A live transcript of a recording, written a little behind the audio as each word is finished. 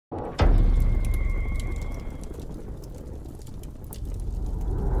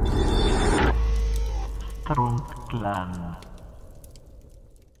Strunkland.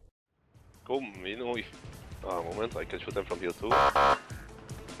 Kom, you know, if... moment, I can shoot them from here too.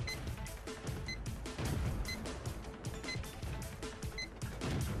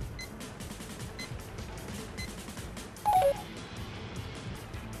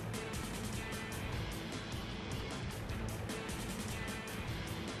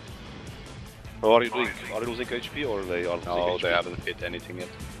 How are you doing? Are you losing HP or they are losing HP? No, they haven't hit anything yet.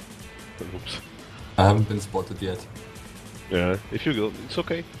 Oops. I haven't been spotted yet. Yeah, if you go, it's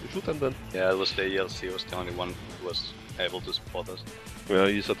okay. You shoot them then. Yeah, it was the ELC was the only one who was able to spot us. Yeah,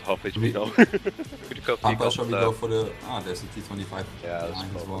 he's at half HP now. Could you copy Pampa, shall we go for the... Ah, there's a T-25 Yeah, that's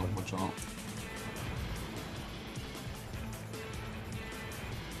behind as well, probably. watch out.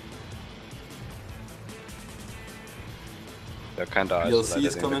 They're kinda ELC is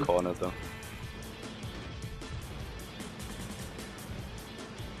isolated in coming. the corner though.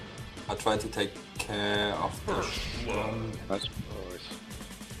 I try to take care of the Nice.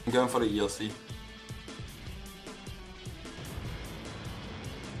 I'm going for the ELC.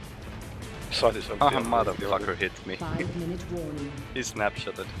 Side is empty. Ah, motherfucker hit me. 5-minute warning. He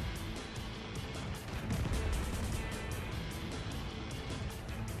snapshotted.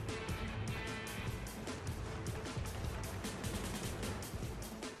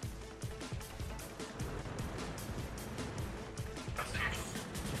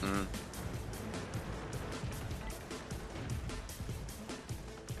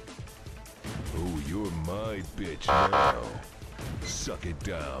 Oh, you're my bitch now. Suck it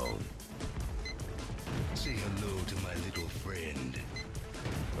down. Say hello to my little friend.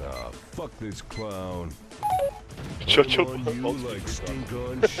 Ah, fuck this clown. Shut your I'm on you like stink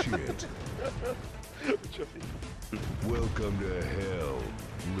on shit. Welcome to hell,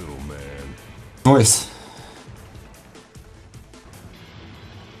 little man. Nice.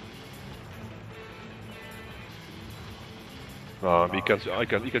 We can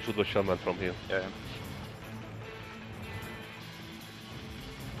shoot the shaman from here. Yeah.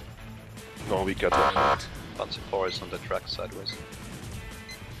 No, we can't. Bunch of forest on the track sideways.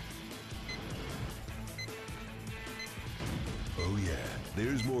 Oh yeah,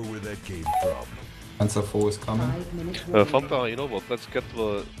 there's more where that came from. Panzer 4 is coming. 5-minute warning. Fanta, you know what? Let's get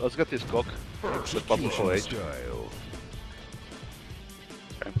this cock. Let's battle for age. Style.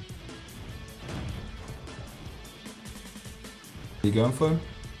 You going for him?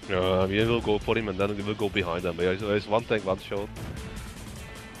 We will go for him and then we will go behind them. There's one tank, one shot.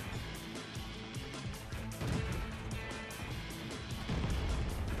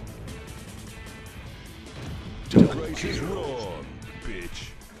 Right is wrong, bitch.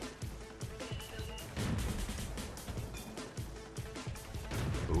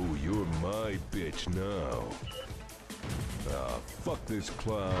 Oh, you're my bitch now. Ah, fuck this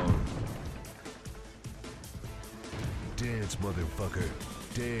clown. Dance, motherfucker.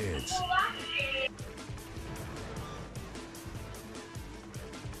 Dance.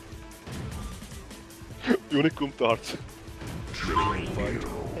 Unicum dart. Fight,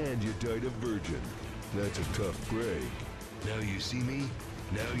 and you died a virgin. That's a tough break. Now you see me?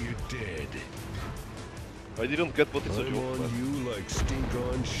 Now you're dead. I didn't get what it's a I'm joke. on you like stink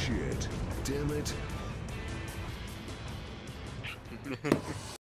on shit. Damn it.